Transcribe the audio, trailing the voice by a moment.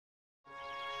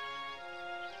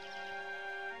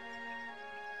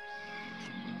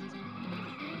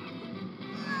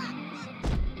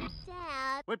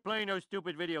Quit playing those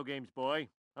stupid video games, boy.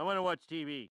 I want to watch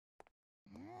TV.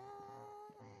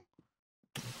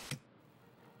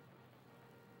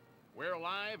 We're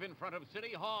live in front of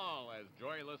City Hall as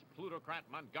joyless plutocrat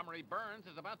Montgomery Burns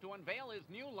is about to unveil his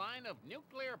new line of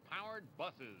nuclear-powered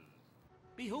buses.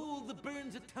 Behold the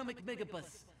Burns Atomic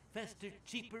Megabus. Faster,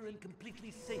 cheaper, and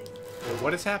completely safe.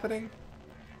 What is happening?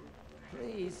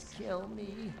 Please kill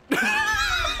me.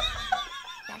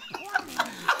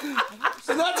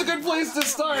 And that's a good place to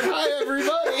start. Hi,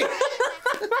 everybody.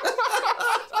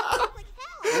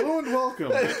 Hello and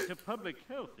welcome. To public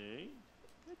health, eh?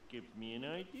 That gives me an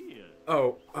idea.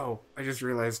 Oh, I just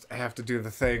realized I have to do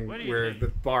the thing where the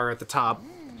bar at the top.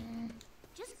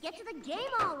 Just get to the game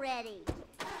already.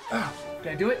 Oh,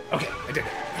 did I do it? Okay, I did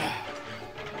it.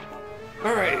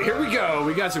 All right, here we go.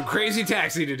 We got some crazy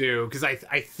taxi to do, because I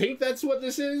think that's what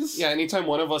this is. Yeah, anytime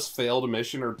one of us failed a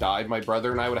mission or died, my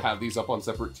brother and I would have these up on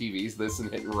separate TVs, this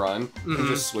and Hit and Run, and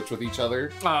just switch with each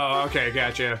other. Oh, okay,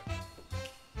 gotcha.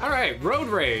 All right, Road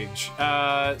Rage.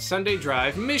 Sunday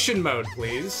Drive. Mission mode,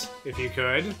 please, if you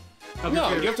could.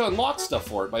 No, you have to unlock stuff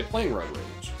for it by playing Road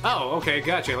Rage. Oh, okay,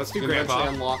 gotcha. Let's do You Grandpa.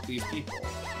 eventually unlock these people.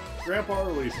 Grandpa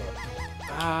or Lisa?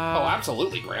 Oh,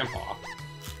 absolutely, Grandpa.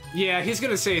 Yeah, he's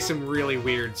gonna say some really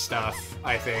weird stuff,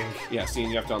 I think. Yeah, see,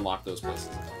 you have to unlock those places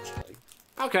eventually.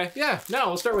 Okay, yeah, no,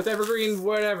 we'll start with Evergreen,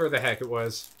 whatever the heck it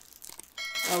was.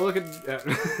 Oh, look at...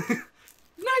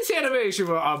 nice animation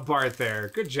on Bart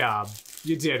there. Good job.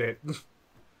 You did it.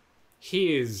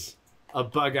 He is a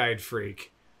bug-eyed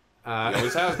freak. He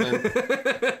always has been.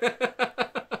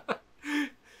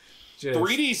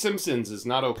 3D Simpsons is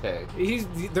not okay.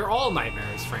 They're all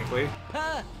nightmares, frankly.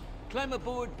 Ha! Climb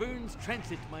aboard Burns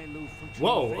Transit, my low functioning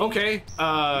Whoa, friend. okay,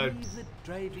 Leave the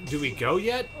driving do we seat. go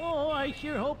yet? Oh, I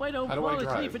sure hope I don't How do fall I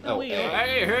drive? asleep at the Oh, wheel.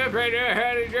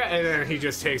 And then he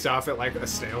just takes off at like a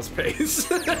snail's pace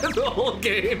the whole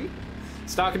game.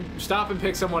 Stop and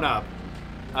pick someone up.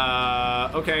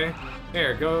 Okay.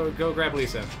 Here, go grab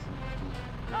Lisa.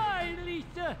 Hi,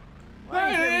 Lisa.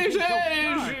 Hey,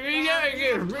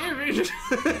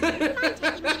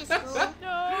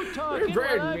 No talking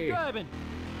Burn while I'm me. driving.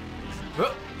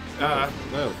 Oh,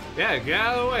 No. yeah, get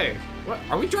out of the way. What?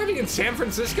 Are we driving in San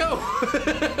Francisco?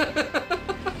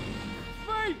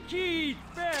 My keys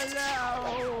fell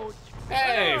out.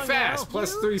 Hey, Come on fast, now.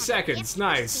 plus 3 seconds.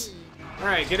 Nice. All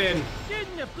right, get in. Get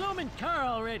in the blooming car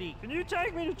already. Can you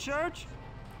take me to church?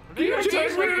 Can you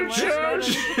take me to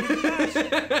church?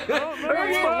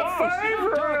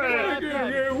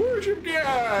 Worship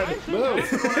God.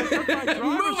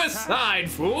 Move aside,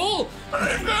 fool.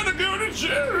 I gotta go to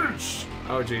church!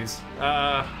 Oh, jeez.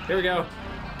 Here we go.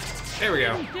 There we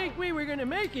go. Didn't think we were gonna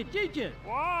make it, did you?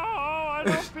 Whoa, I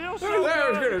don't feel so I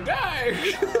was gonna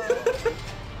die.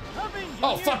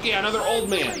 Oh, fuck yeah, another old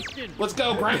man. Let's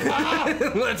go, Grandpa.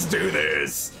 Let's do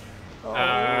this.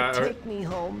 Oh, take me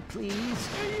home, please.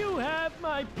 Do you have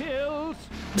my pills?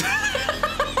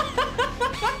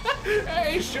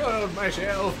 Hey, shut up,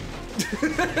 myself.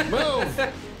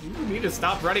 Move. You need to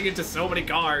stop running into so many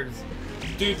cars.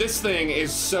 Dude, this thing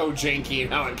is so janky in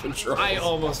how it controls. I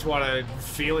almost want to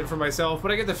feel it for myself,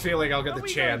 but I get the feeling I'll get the Are we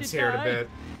chance going to here in a die? bit.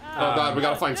 Oh god, we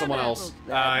gotta find someone else.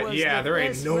 That was yeah, the there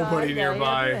ain't best nobody ride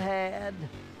nearby. I ever had.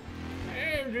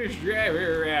 I'm just driving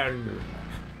around.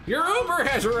 Your Uber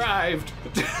has arrived.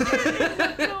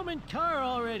 The blooming car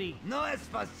already. No es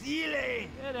facile.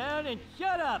 Get out and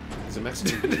shut up. It's a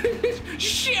Mexican.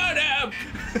 Shut up,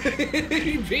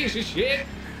 you piece of shit.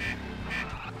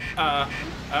 Oh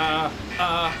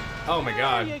my There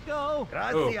god. you go.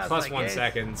 Oh, plus 1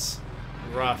 seconds.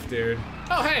 Rough, dude.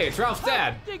 Oh, hey, it's Ralph's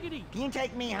dad. Diggity. Can you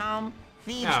take me home?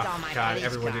 Thieves Oh, stole my God, police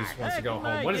everyone car. just wants to go Back in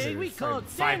home. my What is day, it? we It's called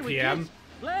 5 p.m.?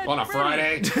 sandwiches On a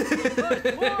Friday.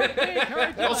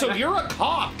 Also, you're a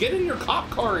cop. Get in your cop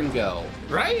car and go.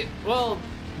 Right? Well,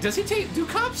 do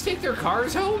cops take their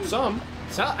cars home? Some.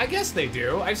 So, I guess they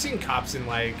do. I've seen cops in,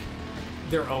 like,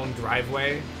 their own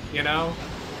driveway, you know?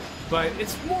 But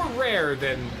it's more rare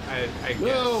than I guess.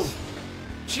 No.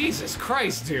 Jesus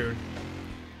Christ, dude.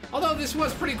 Although this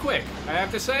was pretty quick, I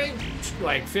have to say.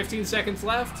 Like 15 seconds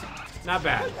left. Not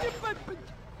bad.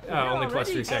 Only plus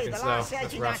 3 Hey, seconds the law though. says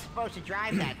That's you're not rough. supposed to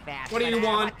drive that fast. What do but, you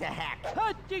want? What the heck?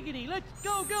 Hot diggity, let's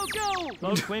go, go, go!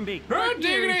 Oh, Quimby. Hot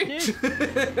diggity!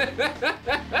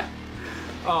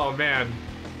 Oh man.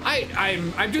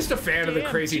 I'm just a fan of the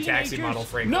Damn crazy taxi teenagers. model,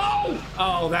 frankly. No!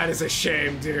 Oh, that is a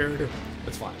shame, dude.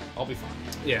 It's fine. I'll be fine.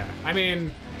 Yeah, I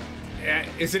mean,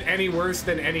 is it any worse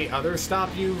than any other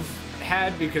stop you've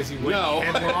had because you went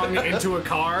headlong into a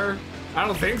car? I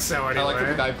don't think so, anyway. I like when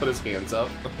the guy put his hands up.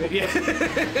 Yeah.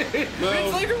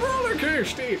 It's like a roller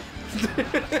coaster.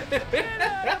 Get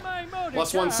out of my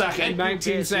Plus 1 second.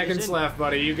 19 seconds left,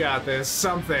 buddy. You got this.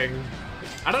 Something.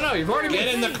 I don't know. You've already Get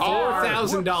made in the car.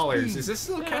 $4,000. Is this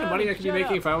the kind of money I could be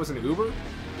making if I was an Uber?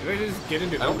 Did I just get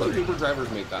into Uber? I don't think Uber drivers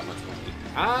make that much money.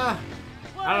 I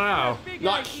don't know.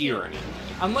 Not here, anyway.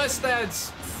 Unless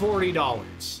that's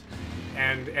 $40,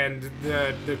 and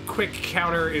the quick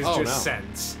counter is just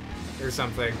cents or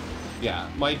something. Yeah,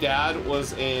 my dad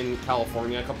was in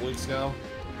California a couple weeks ago,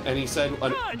 and he said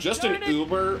just an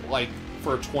Uber, like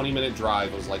for a 20-minute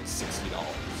drive, was like $60.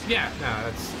 Yeah,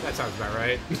 no, that sounds about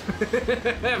right.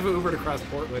 I've Ubered across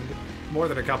Portland more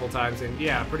than a couple times, and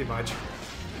yeah, pretty much.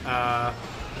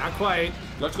 Not quite.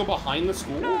 You have to go behind the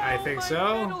school? I think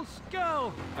so.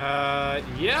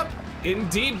 Yep.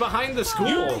 Indeed, behind the school.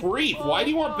 You creep. Why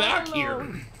do you want back here?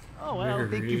 Oh, well,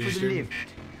 thank you for the lift.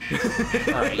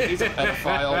 Alright, he's a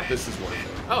pedophile. This is worth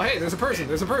it. Oh, hey, there's a person.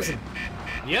 There's a person.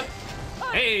 Yep.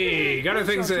 Hey, got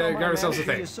ourselves a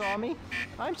thing. You saw me?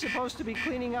 I'm supposed to be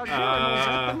cleaning out urinals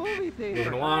at the movie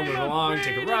theater. Moving along.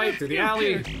 Take a right through the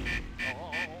alley.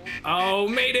 Oh,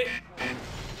 made it.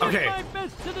 Okay.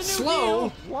 Slow.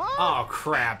 What? Oh,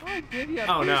 crap.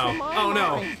 Oh no. Oh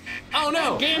no. Oh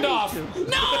no. Gandalf!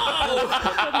 No!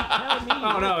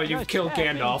 Oh no, you've killed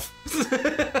Gandalf.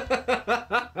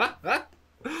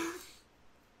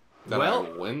 Did I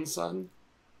win, son?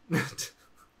 I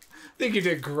think you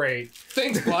did great.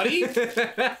 Thanks, buddy.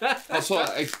 Also,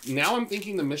 now I'm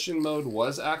thinking the mission mode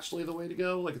was actually the way to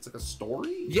go. Like, it's like a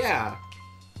story? Yeah.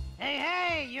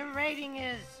 Hey, your rating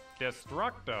is...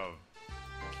 Destructive.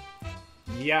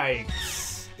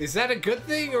 Yikes. Is that a good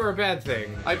thing or a bad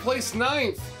thing? I placed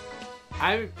 9th.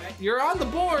 You're on the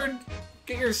board.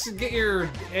 Get your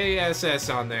ASS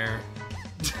on there.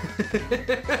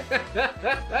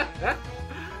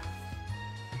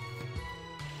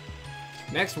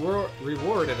 Next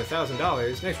reward at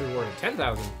 $1,000. Next reward at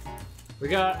 $10,000. We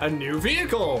got a new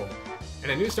vehicle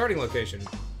and a new starting location.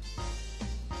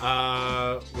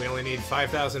 We only need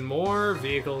 5,000 more.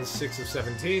 Vehicles 6 of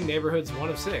 17. Neighborhoods 1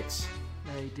 of 6.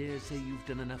 I dare say you've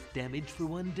done enough damage for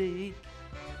one day.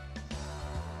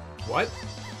 What?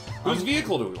 Whose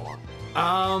vehicle do we want?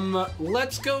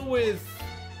 Let's go with...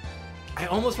 I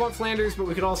almost want Flanders, but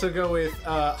we could also go with,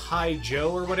 Hi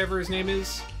Joe or whatever his name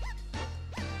is.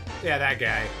 Yeah, that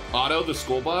guy. Otto, the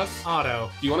school bus? Otto.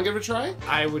 Do you want to give it a try?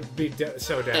 I would be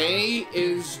so down. A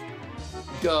is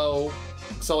go,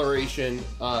 acceleration,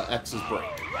 X is brake.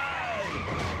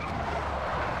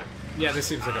 Yeah, this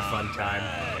seems like a fun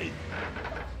time.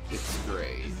 It's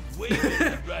great.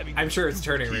 I'm sure its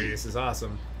turning radius is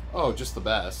awesome. Oh, just the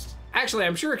best. Actually,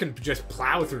 I'm sure it can just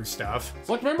plow through stuff.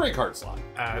 Select memory card slot.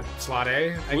 Slot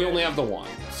A? We only have the one.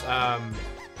 So.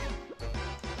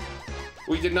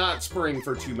 We did not spring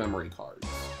for 2 memory cards.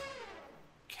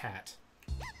 Cat.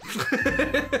 Sure.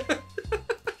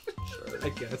 I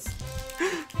guess.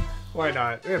 Why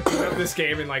not? Put up this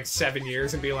game in like 7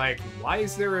 years and be like, why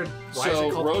is it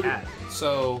called Cat?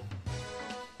 So...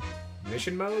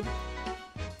 Mission mode?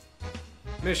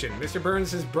 Mission. Mr.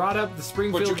 Burns has brought up the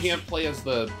Springfield... But you can't play as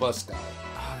the bus guy.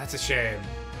 Oh, that's a shame.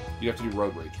 You have to do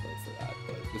road rage mode for that,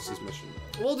 but this is mission mode.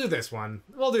 We'll do this one.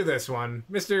 We'll do this one.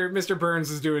 Mr. Burns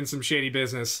is doing some shady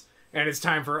business, and it's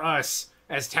time for us,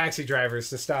 as taxi drivers,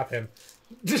 to stop him.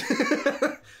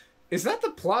 Is that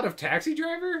the plot of Taxi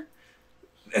Driver?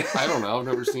 I don't know. I've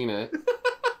never seen it.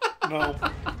 No,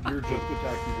 you're just a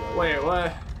taxi driver. Wait,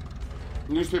 what?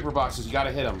 Newspaper boxes, you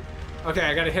gotta hit them. Okay,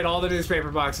 I gotta hit all the newspaper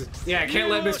boxes. Yeah, I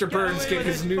can't let Mr. Burns get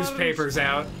his newspapers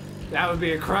out. That would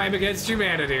be a crime against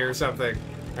humanity or something.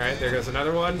 Alright, there goes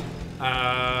another one.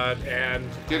 And...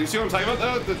 Yeah, you see what I'm talking about,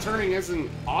 though? The turning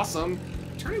isn't awesome.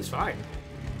 Turning's fine.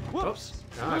 Whoops.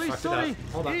 Oh, I fucked it up.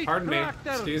 Hold on, pardon me.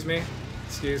 Excuse me.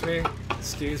 Excuse me.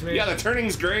 Excuse me. Yeah, the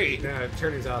turning's great. Yeah,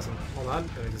 turning's awesome. Hold on,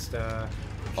 let me just,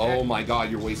 Oh my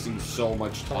god, you're wasting so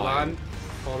much time. Hold on.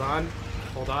 Hold on.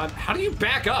 Hold on. How do you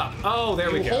back up? Oh,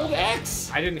 there we go. Hold X.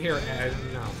 I didn't hear it.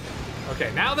 No. Okay,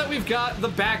 now that we've got the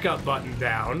backup button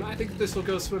down, I think this will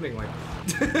go swimmingly.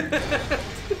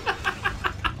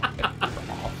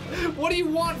 What do you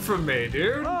want from me,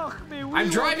 dude? I'm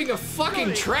driving a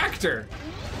fucking tractor.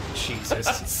 Jesus.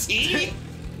 See?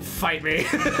 Fight me.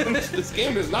 This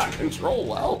game does not control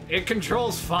well. It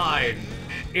controls fine.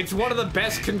 It's one of the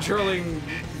best controlling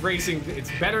racing.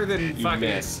 It's better than You fucking.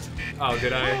 missed. Oh,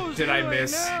 did I? Did I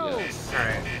miss? Yes. All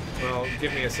right. Well,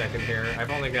 give me a second here.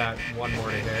 I've only got 1 more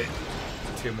to hit.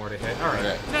 2 more to hit. All right.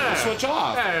 Okay. No. Switch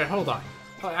off. Hold on.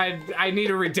 I need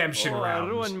a redemption round. I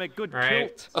ruined my good All right.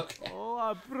 kilt. Okay. Oh,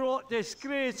 I brought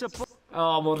disgrace upon...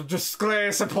 Oh, more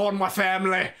disgrace upon my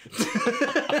family.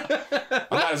 I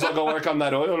might as well go work on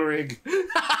that oil rig.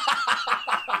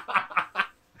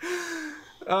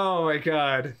 Oh my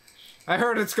god. I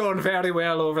heard it's going very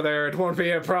well over there. It won't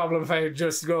be a problem if I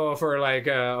just go for like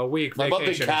a week My buddy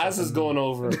vacation. Kaz is going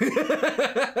over.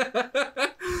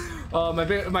 Oh,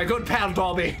 my good pal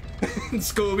Bobby and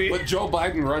Scooby. When Joe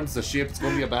Biden runs the ship, it's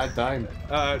gonna be a bad time.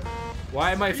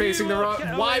 Why am I facing the wrong?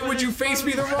 Why would you face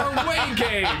me the wrong way,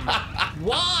 game?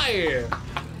 Why?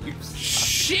 You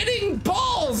shitting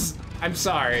balls! I'm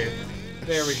sorry.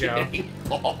 There we go. Shitting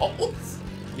balls?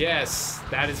 Yes,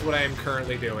 that is what I am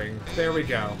currently doing. There we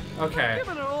go. Okay.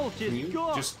 Can you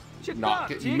just not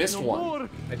get? You missed one.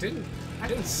 I didn't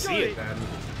see it then.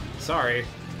 Sorry.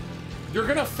 You're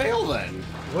gonna fail then.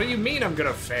 What do you mean I'm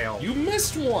gonna fail? You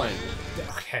missed one.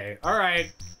 Okay. All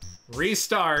right.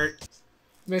 Restart.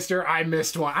 Mister, I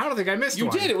missed one. I don't think I missed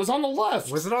one. You did. It was on the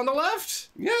left. Was it on the left?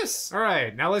 Yes. All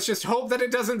right. Now let's just hope that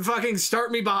it doesn't fucking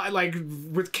start me by like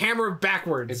with camera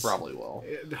backwards. It probably will.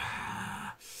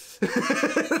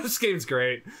 This game's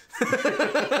great.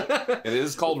 It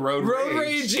is called Road Rage. Road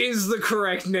Rage is the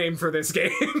correct name for this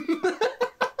game.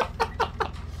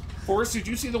 Forrest, did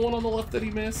you see the one on the left that he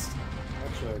missed?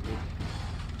 Actually,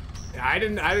 I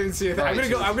did. I didn't see it. Right,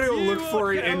 I'm gonna go look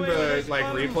for it in the like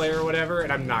replay or whatever,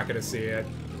 and I'm not gonna see it.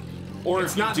 Or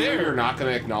It's if you not do, there. you're not gonna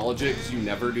acknowledge it because you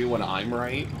never do when I'm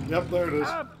right. Yep, there it is.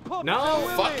 No,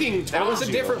 Fucking that was a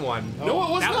told you. different one. No, it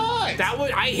was not. That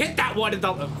was I hit that one at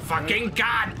the fucking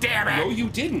goddamn it. No, you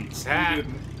didn't. Ah,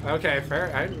 didn't. Okay, fair.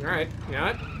 All right, you know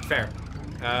what? Fair.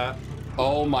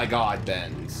 Oh my God,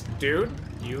 Benz. Dude,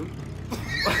 you.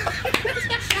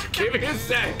 Give me a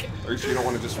sec. Or you don't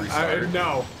want to just restart?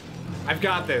 No, I've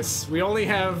got this. We only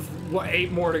have what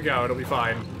 8 more to go. It'll be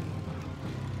fine.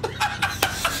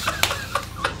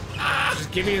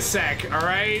 Just give me a sec, all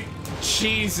right?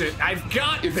 Jesus, I've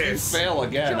got If this. you fail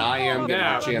again, I am getting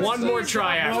Yeah, a chance. one to- more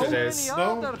try after this.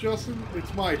 No, Justin,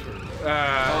 it's my turn.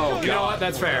 You know what?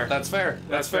 That's fair. That's fair.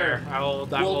 That's fair. We'll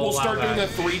We'll start allow doing that.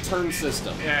 the 3-turn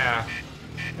system. Yeah.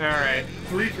 All right.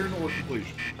 3-turn or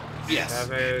completion. Yes.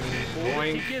 7.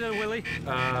 Boink. Together, Willie.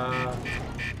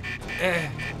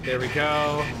 There we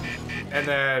go. And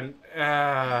then,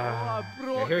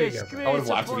 here you go. I would have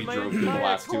laughed if he drove through the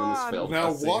last 2 in this film.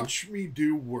 Now Cutscene. watch me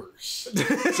do worse.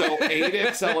 So A to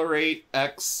accelerate,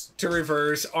 X To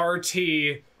reverse,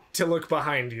 RT to look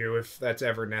behind you if that's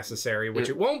ever necessary, which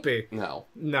it won't be. No.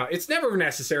 No, it's never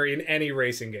necessary in any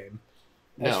racing game,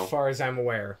 No. as far as I'm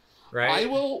aware. Right? I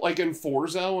will, like in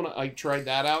Forza, when I tried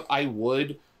that out, I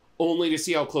would, only to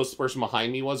see how close the person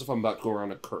behind me was if I'm about to go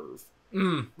around a curve.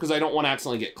 Because I don't want to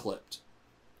accidentally get clipped.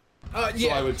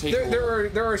 Yeah, I would take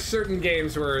there are certain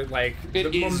games where like It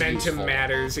the is momentum useful.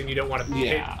 matters and you don't want to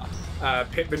Yeah.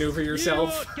 pit maneuver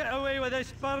yourself. Get away with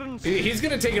this, Burns. He's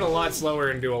gonna take it a lot slower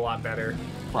and do a lot better.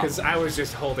 Because Probably. I was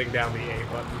just holding down the A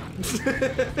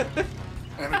button.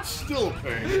 And it's still a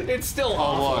pain. It's still Oh,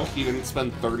 awful. look, he didn't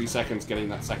spend 30 seconds getting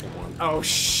that second one. Oh,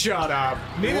 shut up.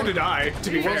 Neither did I, to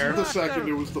be It fair. wasn't the second,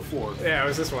 it was the fourth. Yeah, it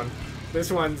was this one. This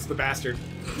one's the bastard.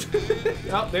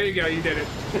 Oh, there you go. You did it.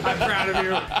 I'm proud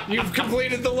of you. You've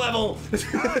completed the level.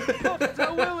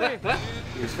 Willie.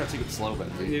 You just gotta take it slow,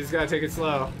 Ben. You just gotta take it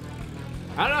slow.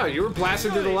 I don't know. You were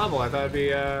blasting through the level. I thought it'd be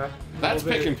That's little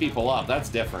bit- picking people up. That's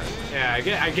different. Yeah,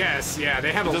 I guess. Yeah,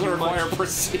 they have It a doesn't require much...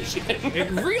 precision.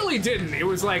 It really didn't. It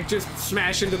was like just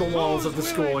smash into the walls of the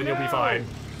school and you'll be fine.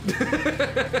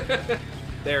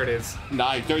 There it is.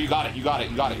 Nice. No, you got it. You got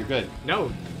it. You got it. You're good.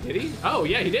 No, did he? Oh,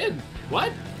 yeah, he did.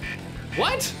 What?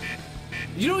 What?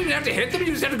 You don't even have to hit them.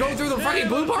 You just have to go through the fucking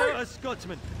blue part. A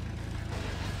Scotsman.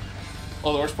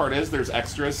 Oh, the worst part is there's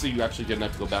extras, so you actually didn't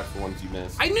have to go back for ones you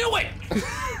missed. I knew it.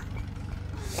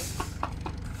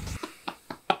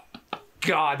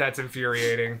 God, that's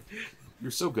infuriating. You're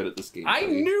so good at this game. I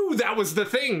buddy. knew that was the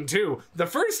thing too. The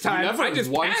first You time never I just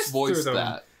once passed through voiced them.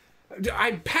 that.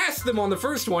 I passed them on the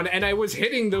first one, and I was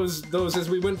hitting those as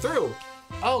we went through.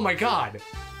 Oh my God.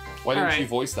 Why didn't All you right.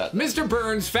 voice that? Mr.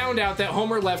 Burns found out that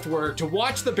Homer left work to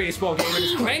watch the baseball game and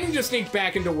is planning to sneak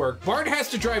back into work. Bart has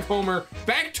to drive Homer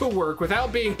back to work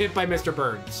without being hit by Mr.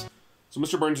 Burns. So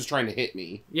Mr. Burns is trying to hit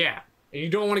me. Yeah, and you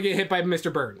don't want to get hit by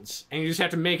Mr. Burns, and you just have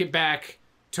to make it back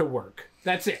to work.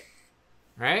 That's it.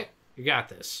 All right? You got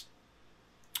this.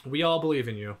 We all believe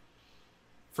in you.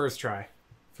 First try.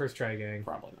 First try, gang.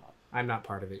 Probably not. I'm not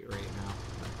part of it right now.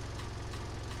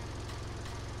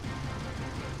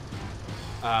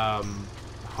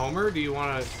 Homer, do you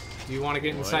want to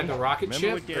get inside the rocket Remember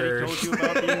ship? what Daddy told you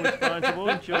about being responsible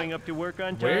and showing up to work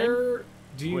on time? Where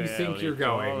do you Well, think you're it's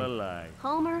all a going? lie.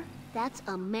 Homer, that's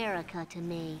America to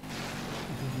me.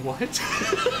 What?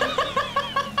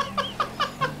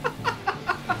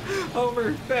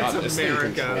 Homer, that's God, this thing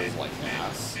America. controls like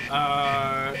ass.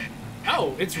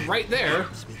 Oh, it's right there.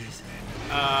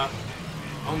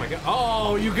 Oh my god.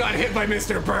 Oh, you got hit by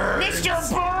Mr. Burns! Mr.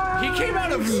 Burns! He came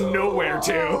out of nowhere,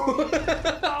 too.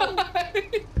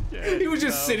 He was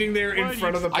just sitting there in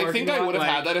front of the parking I think I lot would have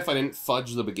like, had that if I didn't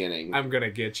fudge the beginning. I'm gonna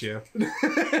get you.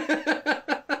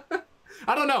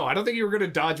 I don't know. I don't think you were gonna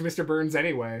dodge Mr. Burns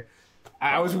anyway.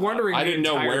 I was wondering. I didn't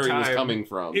know where time. he was coming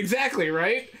from. Exactly,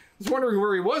 right? I was wondering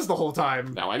where he was the whole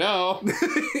time. Now I know.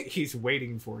 He's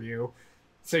waiting for you.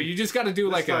 So you just got to do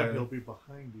like time he'll be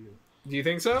behind you. Do you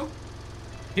think so?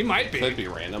 He might be. Could be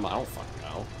random. I don't fucking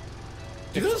know.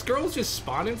 Do those girls just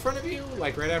spawn in front of you,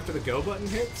 like right after the go button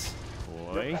hits?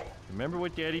 Boy, remember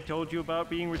what Daddy told you about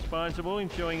being responsible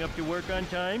and showing up to work on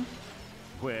time?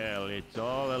 Well, it's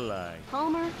all a lie.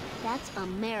 Homer, that's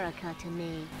America to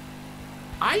me.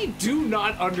 I do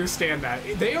not understand that.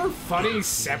 They are funny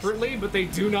separately, but they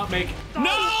do not make...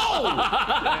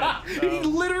 No! He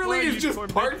literally is just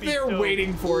parked there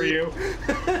waiting for you.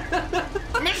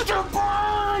 Mr.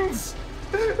 Burns!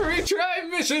 Retry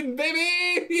mission,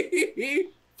 baby!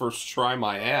 First try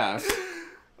my ass.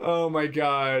 Oh my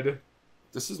god.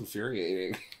 This is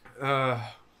infuriating.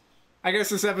 I guess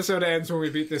this episode ends when we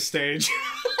beat this stage.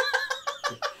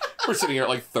 We're sitting here at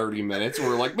like 30 minutes. And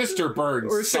we're like, Mr. Burns,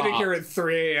 We're stop. sitting here at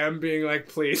 3 a.m. being like,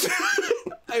 please.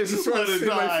 I just want to see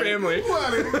my family.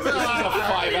 Let it This is a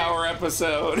die. 5-hour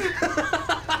episode.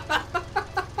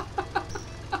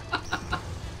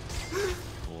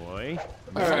 Boy,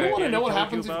 I kind of want to know what Daddy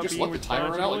happens if told you just let the about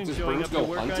timer being out. Like, does responsible and Burns showing go up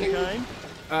to work on hunting?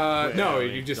 time? No, Well,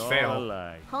 you just it's fail. all a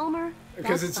lie. Homer,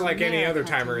 Because that's it's like any other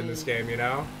America timer to in me. this game, you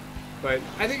know? But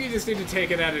I think you just need to take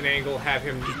it at an angle, have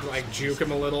him, like, juke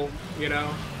him a little, you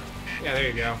know? Yeah, there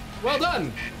you go. Well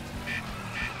done!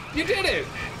 You did it!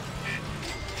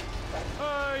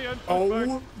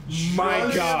 Oh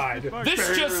my god.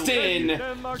 This just in!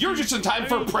 You're just in time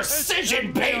for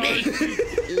precision, baby!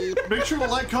 Make sure to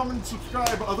like, comment, and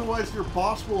subscribe. Otherwise, your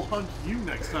boss will hunt you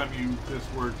next time you use this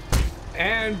word.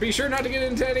 And be sure not to get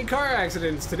into any car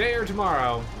accidents today or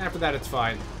tomorrow. After that, it's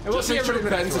fine. And we'll Just see make sure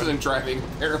everybody in the Ben's next one. isn't driving.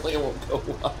 Apparently it won't go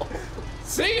well.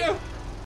 See ya!